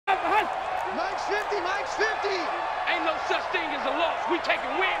Mike's 50. Ain't no such thing as a loss. We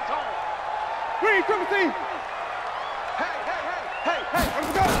taking wins home. Green, triple team. Hey,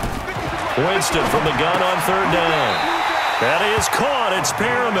 let's go. Winston from the gun on third down. That is caught. It's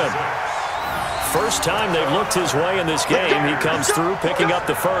Perriman. First time they've looked his way in this game. He comes through picking up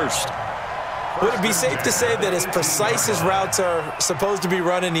the first. Would it be safe to say that as precise as routes are supposed to be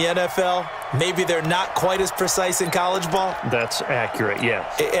run in the NFL, maybe they're not quite as precise in college ball? That's accurate, yeah.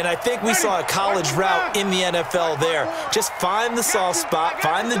 And I think we saw a college route in the NFL there. Just find the soft spot,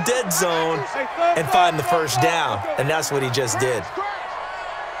 find the dead zone, and find the first down. And that's what he just did.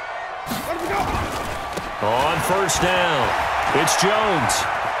 On first down, it's Jones.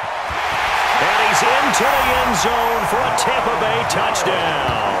 And he's into the end zone for a Tampa Bay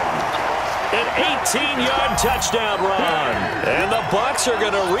touchdown. An 18-yard touchdown run. And the Bucs are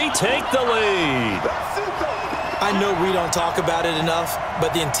going to retake the lead. I know we don't talk about it enough,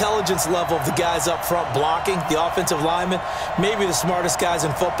 but the intelligence level of the guys up front blocking, the offensive linemen, maybe the smartest guys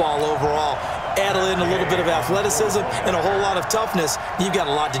in football overall. Add in a little bit of athleticism and a whole lot of toughness, you've got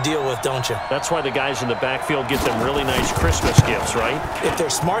a lot to deal with, don't you? That's why the guys in the backfield get them really nice Christmas gifts, right? If they're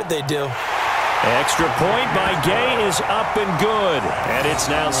smart, they do. Extra point by Gay is up and good. And it's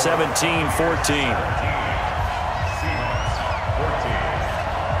now 17-14.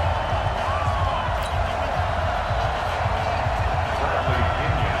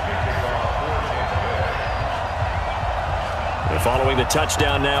 Following the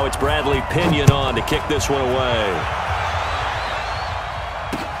touchdown now, it's Bradley Pinion on to kick this one away.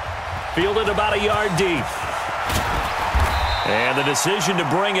 Fielded about a yard deep. And the decision to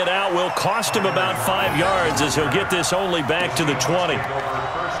bring it out will cost him about 5 yards as he'll get this only back to the 20.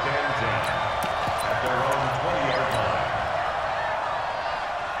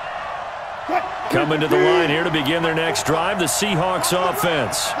 Coming to the line here to begin their next drive, the Seahawks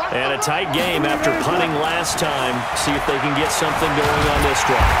offense. And a tight game after punting last time. See if they can get something going on this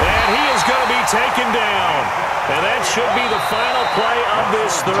drive. And he is going to be taken down. And that should be the final play of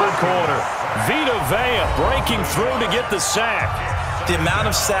this third quarter. Vita Vea breaking through to get the sack. The amount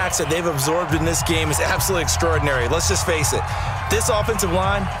of sacks that they've absorbed in this game is absolutely extraordinary. Let's just face it. This offensive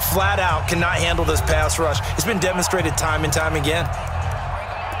line, flat out, cannot handle this pass rush. It's been demonstrated time and time again.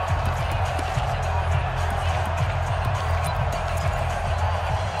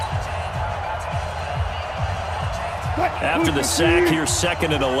 After the sack, here's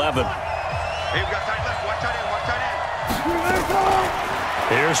 2nd and 11.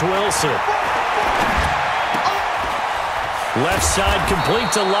 Here's Wilson. Left side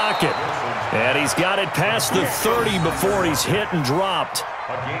complete to Lockett. And he's got it past the 30 before he's hit and dropped.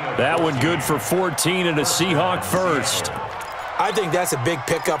 That one good for 14 and a Seahawk first. I think that's a big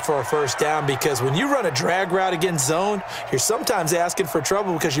pickup for a first down because when you run a drag route against zone, you're sometimes asking for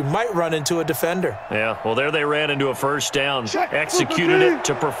trouble because you might run into a defender. Yeah, well, there they ran into a first down, executed it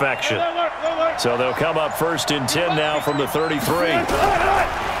to perfection. So they'll come up 1st and 10 now from the 33.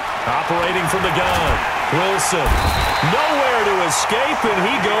 Operating from the gun, Wilson. Nowhere to escape, and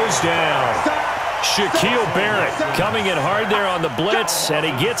he goes down. Shaquille Barrett coming in hard there on the blitz, and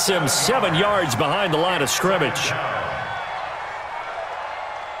he gets him 7 yards behind the line of scrimmage.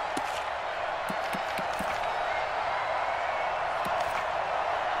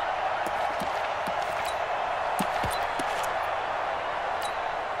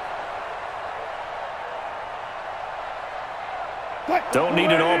 Don't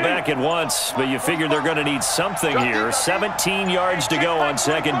need it all back at once, but you figure they're going to need something here. 17 yards to go on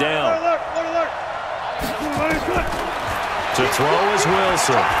 2nd down. To throw is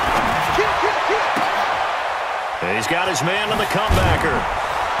Wilson. And he's got his man on the comebacker.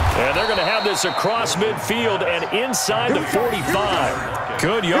 And they're going to have this across midfield and inside the 45.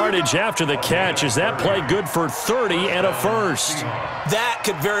 Good yardage after the catch. Is that play good for 30 and a first? That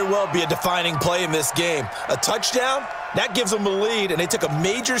could very well be a defining play in this game. A touchdown, that gives them a lead, and they took a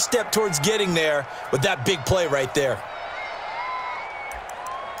major step towards getting there with that big play right there.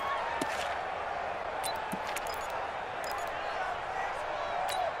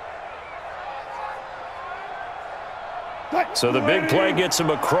 So the big play gets him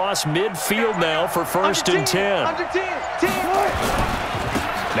across midfield now for 1st and 10.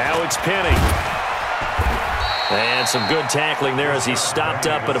 Now it's Penny. And some good tackling there as he stopped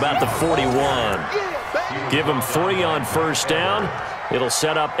up at about the 41. Give him 3 on 1st down. It'll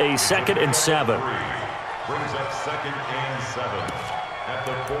set up a 2nd and 7. Brings up 2nd and 7 at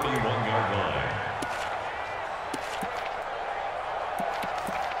the 41-yard line.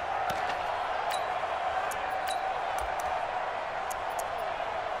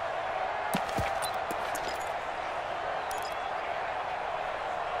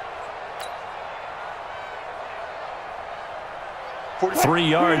 3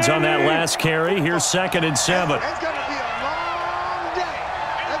 yards on that last carry. Here's 2nd and 7. It's going to be a long day.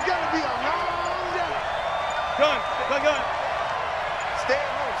 It's going to be a long day. Gun. Stay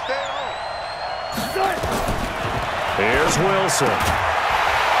at home. Here's Wilson.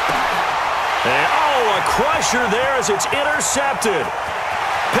 And, a crusher there as it's intercepted.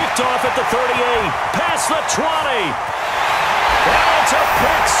 Picked off at the 38. Past the 20. And it's a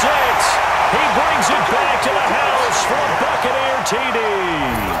pick 6. He brings it back to the house for a Buccaneer TD.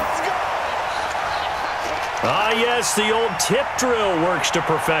 Yes, the old tip drill works to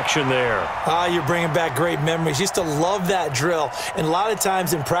perfection there. You're bringing back great memories. Used to love that drill. And a lot of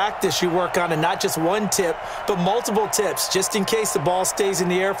times in practice, you work on it, not just one tip, but multiple tips, just in case the ball stays in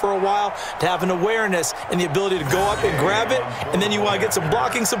the air for a while, to have an awareness and the ability to go up and grab it, and then you want to get some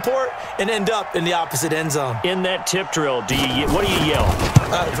blocking support and end up in the opposite end zone. In that tip drill, what do you yell?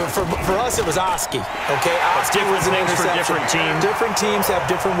 For us, it was Oski. Okay, Oski was an things for different teams. Different teams have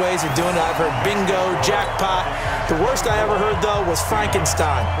different ways of doing it. I've heard bingo, jackpot. The worst I ever heard, though, was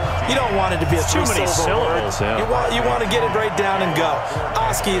Frankenstein. You don't want it to be a three-syllable word. Yeah. You want to get it right down and go.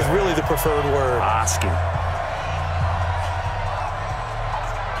 Oski is really the preferred word. Oski.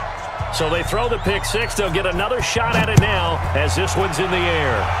 So they throw the pick 6. They'll get another shot at it now as this one's in the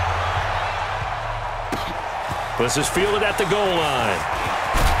air. This is fielded at the goal line.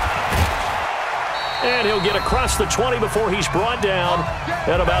 And he'll get across the 20 before he's brought down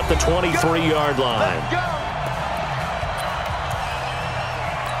at about the 23-yard line.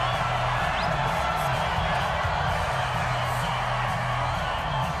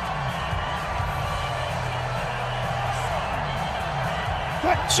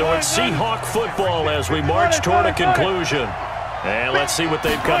 So it's Seahawk football as we march toward a conclusion. And let's see what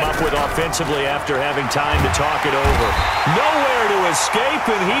they've come up with offensively after having time to talk it over. Nowhere to escape,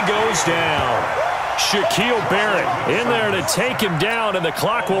 and he goes down. Shaquille Barrett in there to take him down, and the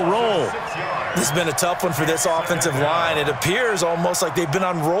clock will roll. This has been a tough one for this offensive line. It appears almost like they've been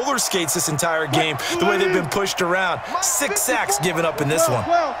on roller skates this entire game, the way they've been pushed around. 6 sacks given up in this one.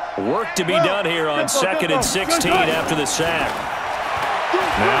 Work to be done here on 2nd and 16 after the sack.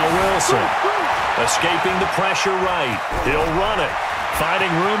 Now Wilson, escaping the pressure right. He'll run it,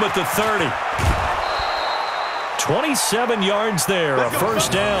 finding room at the 30. 27 yards there, a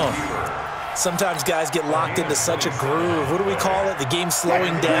first down. Sometimes guys get locked into such a groove. What do we call it? The game's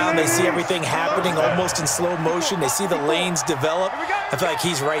slowing down. They see everything happening almost in slow motion. They see the lanes develop. I feel like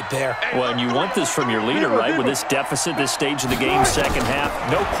he's right there. Well, and you want this from your leader, right? With this deficit, this stage of the game, second half,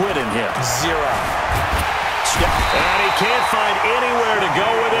 no quit in him. 0. And he can't find anywhere to go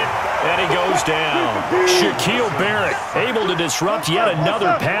with it, and he goes down. Shaquille Barrett able to disrupt yet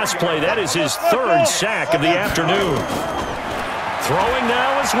another pass play. That is his 3rd sack of the afternoon. Throwing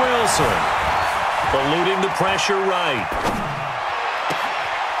now is Wilson. Eluding the pressure right.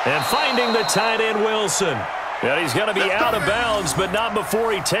 And finding the tight end Wilson. And he's going to be out of bounds, but not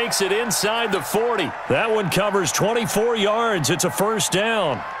before he takes it inside the 40. That one covers 24 yards. It's a first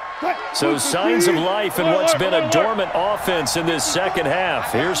down. So signs of life in what's been a dormant offense in this second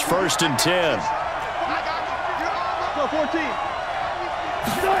half. Here's 1st and 10.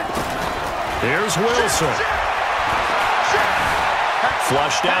 Here's Wilson.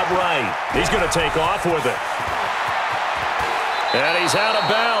 Flushed out right. He's going to take off with it. And he's out of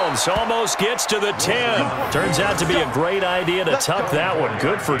bounds. Almost gets to the 10. Turns out to be a great idea to tuck that one.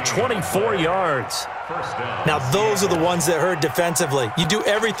 Good for 24 yards. Now, those are the ones that hurt defensively. You do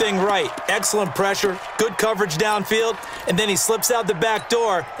everything right. Excellent pressure, good coverage downfield, and then he slips out the back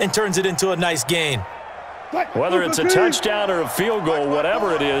door and turns it into a nice gain. Whether it's a touchdown or a field goal,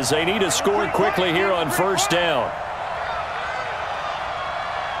 whatever it is, they need to score quickly here on 1st down.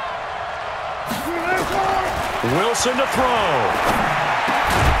 Wilson to throw.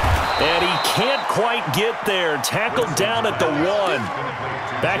 And he can't quite get there. Tackled down at the 1.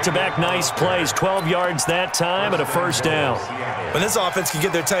 Back-to-back nice plays. 12 yards that time and a first down. When this offense can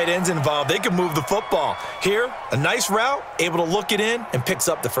get their tight ends involved, they can move the football. Here, a nice route, able to look it in, and picks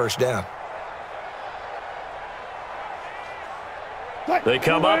up the first down. They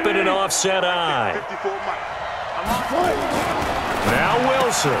come up in an offset eye. Now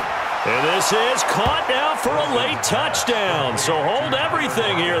Wilson. And this is caught now for a late touchdown. So hold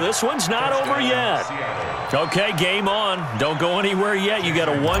everything here. This one's not over yet. Okay, game on. Don't go anywhere yet. You got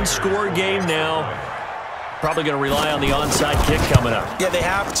a 1-score game now. Probably going to rely on the onside kick coming up. Yeah, they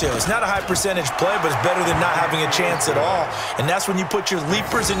have to. It's not a high percentage play, but it's better than not having a chance at all. And that's when you put your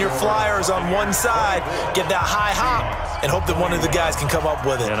leapers and your flyers on one side, get that high hop, and hope that one of the guys can come up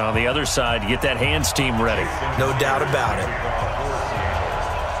with it. And on the other side, get that hands team ready. No doubt about it.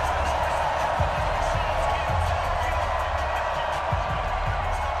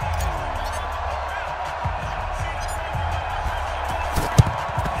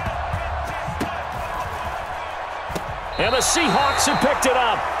 And the Seahawks have picked it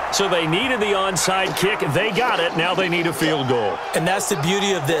up. So they needed the onside kick. They got it. Now they need a field goal. And that's the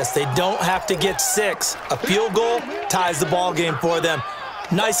beauty of this. They don't have to get 6. A field goal ties the ball game for them.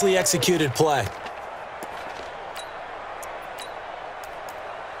 Nicely executed play.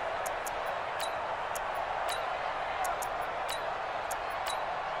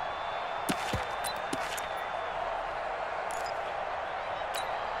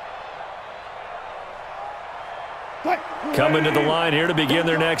 Coming to the line here to begin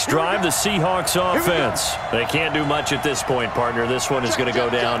their next drive, the Seahawks offense. They can't do much at this point, partner. This one is going to go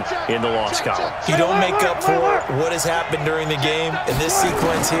down in the loss column. You don't make up for what has happened during the game. In this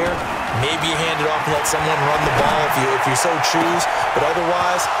sequence here, maybe you hand it off and let someone run the ball if you so choose. But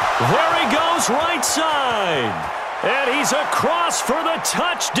otherwise, there he goes, right side. And he's across for the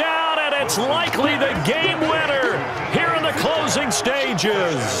touchdown, and it's likely the game winner here in the closing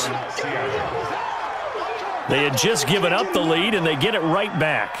stages. They had just given up the lead, and they get it right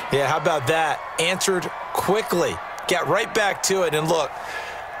back. Yeah, how about that? Answered quickly. Get right back to it. And look,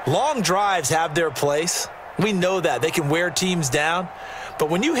 long drives have their place. We know that. They can wear teams down. But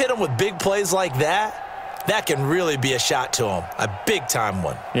when you hit them with big plays like that, that can really be a shot to them, a big-time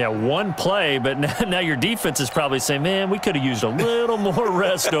one. Yeah, one play, but now your defense is probably saying, man, we could have used a little more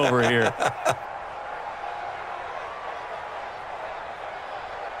rest over here.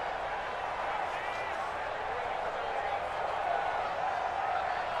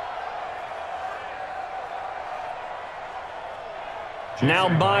 Now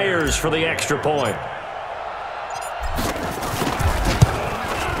Myers for the extra point.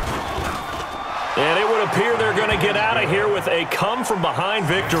 And it would appear they're going to get out of here with a come-from-behind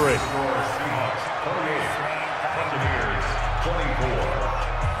victory.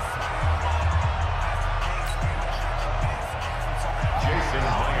 Jason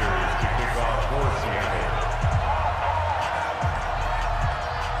Myers to kick off for Seattle.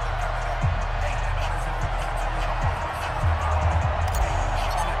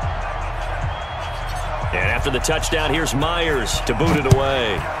 And after the touchdown, here's Myers to boot it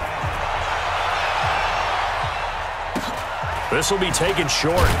away. This will be taken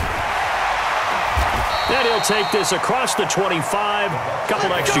short. And he'll take this across the 25,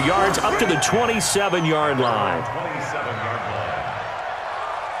 couple extra yards, up to the 27-yard line. 27-yard line.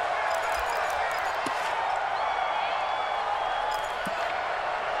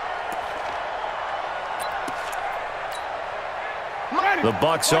 The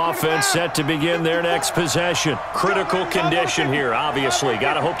Bucs offense set to begin their next possession. Critical condition here, obviously.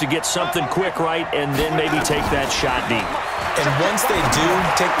 Got to hope to get something quick right and then maybe take that shot deep. And once they do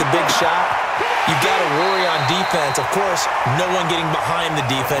take the big shot, you've got to worry on defense. Of course, no one getting behind the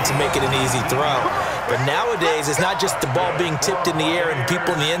defense and making an easy throw. But nowadays, it's not just the ball being tipped in the air and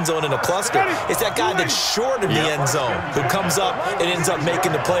people in the end zone in a cluster. It's that guy that's short of the end zone who comes up and ends up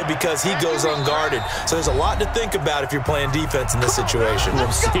making the play because he goes unguarded. So there's a lot to think about if you're playing defense in this situation.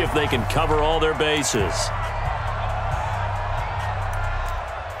 We'll see if they can cover all their bases.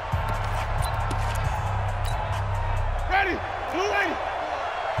 Ready, blue lady.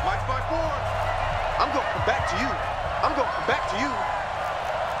 Mike 5-4. I'm going to come back to you. I'm going to come back to you.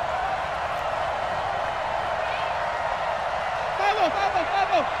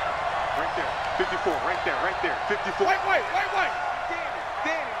 Right there, 54, right there, 54. Wait.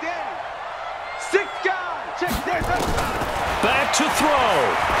 Danny. 6 guys, check this out. Back to throw.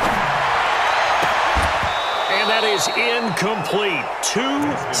 And that is incomplete.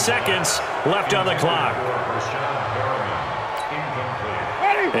 2 seconds left on the clock.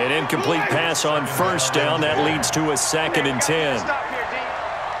 An incomplete pass on first down. That leads to a 2nd and 10.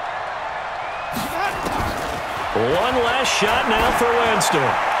 One last shot now for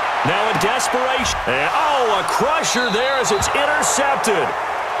Winston. Now a desperation. Oh, a crusher there as it's intercepted.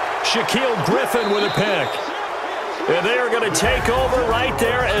 Shaquille Griffin with a pick. And they are going to take over right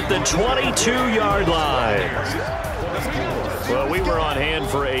there at the 22-yard line. Well, we were on hand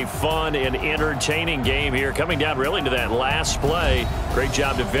for a fun and entertaining game here, coming down really to that last play. Great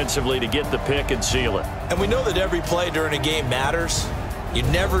job defensively to get the pick and seal it. And we know that every play during a game matters. You're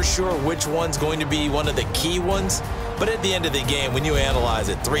never sure which one's going to be one of the key ones. But at the end of the game, when you analyze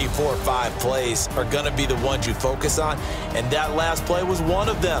it, 3, 4, 5 plays are going to be the ones you focus on. And that last play was one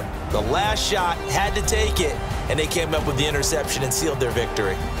of them. The last shot had to take it, and they came up with the interception and sealed their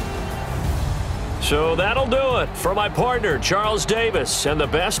victory. So that'll do it for my partner, Charles Davis, and the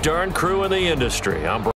best darn crew in the industry. I'm